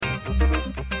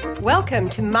Welcome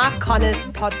to Mark Connor's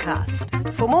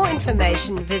podcast. For more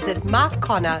information, visit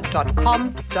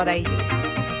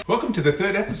markconnor.com.au. Welcome to the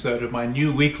third episode of my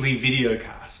new weekly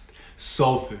videocast,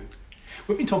 Soul Food.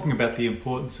 We've been talking about the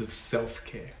importance of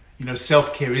self-care. You know,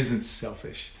 self-care isn't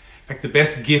selfish. In fact, the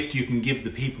best gift you can give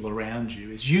the people around you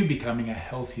is you becoming a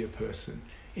healthier person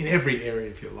in every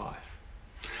area of your life.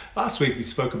 Last week we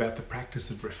spoke about the practice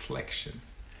of reflection.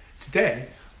 Today,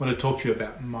 I want to talk to you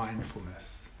about mindfulness.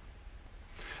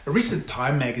 A recent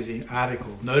Time magazine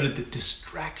article noted that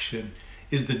distraction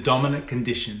is the dominant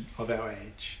condition of our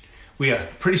age. We are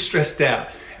pretty stressed out,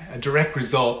 a direct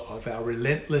result of our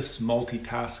relentless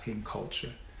multitasking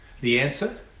culture. The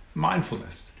answer?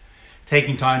 Mindfulness.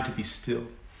 Taking time to be still,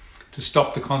 to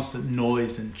stop the constant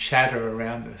noise and chatter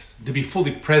around us, to be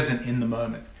fully present in the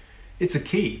moment. It's a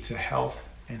key to health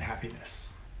and happiness.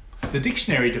 The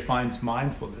dictionary defines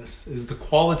mindfulness as the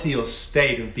quality or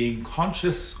state of being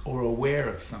conscious or aware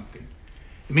of something.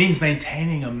 It means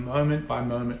maintaining a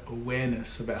moment-by-moment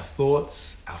awareness of our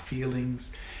thoughts, our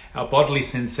feelings, our bodily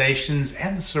sensations,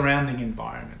 and the surrounding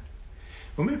environment.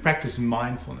 When we practice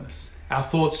mindfulness, our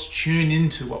thoughts tune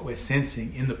into what we're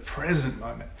sensing in the present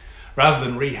moment, rather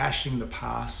than rehashing the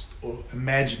past or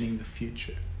imagining the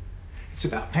future. It's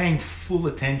about paying full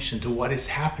attention to what is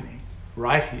happening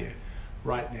right here,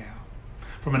 right now,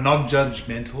 from a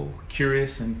non-judgmental,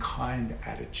 curious and kind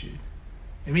attitude.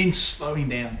 It means slowing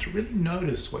down to really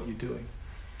notice what you're doing.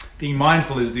 Being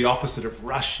mindful is the opposite of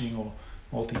rushing or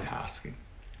multitasking.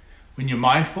 When you're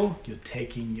mindful, you're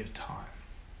taking your time.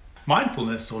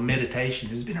 Mindfulness or meditation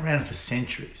has been around for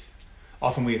centuries.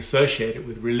 Often we associate it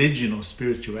with religion or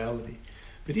spirituality,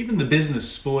 but even the business,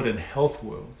 sport and health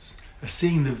worlds are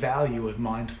seeing the value of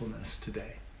mindfulness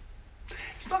today.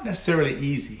 It's not necessarily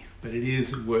easy, but it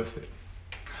is worth it.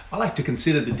 I like to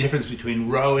consider the difference between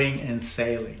rowing and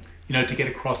sailing. You know, to get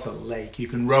across a lake, you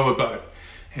can row a boat,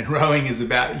 and rowing is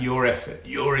about your effort,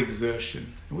 your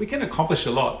exertion. And we can accomplish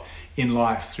a lot in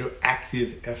life through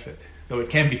active effort, though it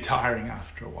can be tiring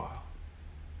after a while.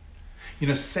 You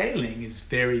know, sailing is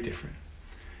very different.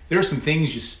 There are some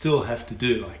things you still have to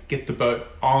do, like get the boat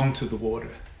onto the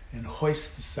water and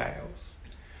hoist the sails.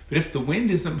 But if the wind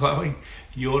isn't blowing,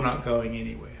 you're not going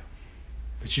anywhere.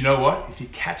 But you know what? If you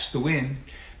catch the wind,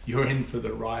 you're in for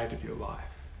the ride of your life.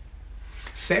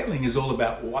 Sailing is all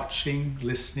about watching,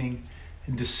 listening,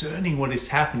 and discerning what is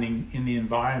happening in the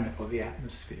environment or the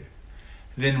atmosphere,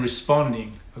 then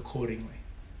responding accordingly.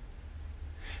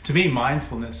 To me,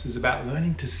 mindfulness is about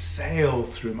learning to sail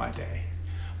through my day,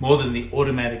 more than the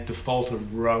automatic default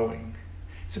of rowing.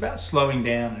 It's about slowing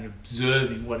down and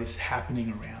observing what is happening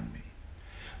around me.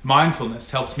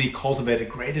 Mindfulness helps me cultivate a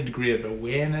greater degree of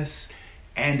awareness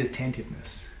and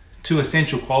attentiveness, two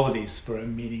essential qualities for a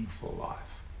meaningful life.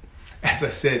 As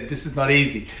I said, this is not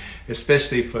easy,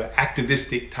 especially for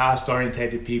activistic,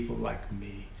 task-oriented people like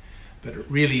me, but it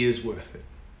really is worth it.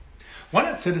 Why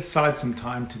not set aside some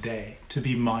time today to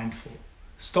be mindful?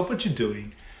 Stop what you're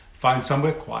doing, find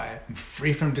somewhere quiet and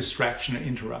free from distraction or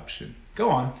interruption.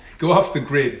 Go off the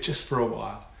grid just for a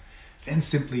while. Then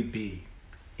simply be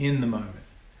in the moment.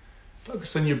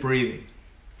 Focus on your breathing.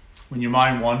 When your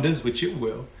mind wanders, which it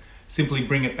will, simply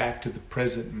bring it back to the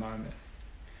present moment.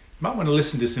 You might want to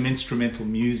listen to some instrumental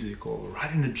music or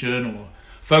write in a journal or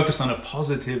focus on a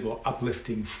positive or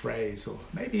uplifting phrase or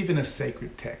maybe even a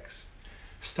sacred text.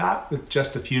 Start with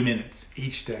just a few minutes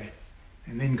each day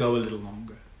and then go a little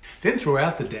longer. Then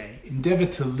throughout the day, endeavor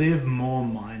to live more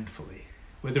mindfully,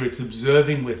 whether it's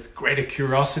observing with greater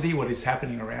curiosity what is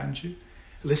happening around you,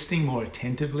 listening more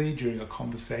attentively during a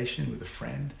conversation with a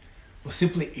friend, or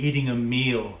simply eating a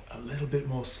meal a little bit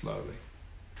more slowly.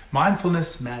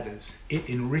 Mindfulness matters. It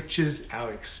enriches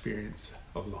our experience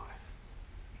of life.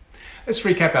 Let's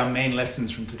recap our main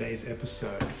lessons from today's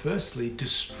episode. Firstly,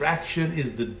 distraction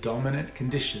is the dominant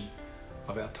condition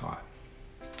of our time.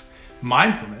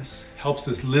 Mindfulness helps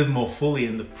us live more fully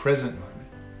in the present moment.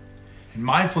 And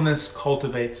mindfulness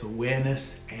cultivates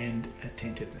awareness and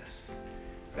attentiveness.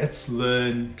 Let's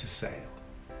learn to sail.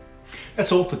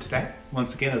 That's all for today.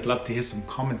 Once again, I'd love to hear some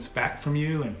comments back from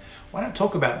you, and why not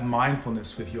talk about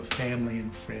mindfulness with your family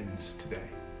and friends today?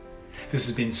 This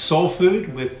has been Soul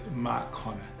Food with Mark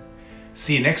Connor.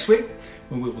 See you next week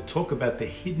when we will talk about the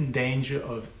hidden danger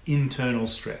of internal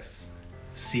stress.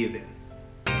 See you then.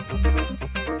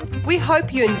 We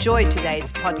hope you enjoyed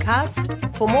today's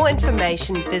podcast. For more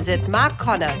information, visit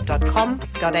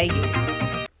markconnor.com.au.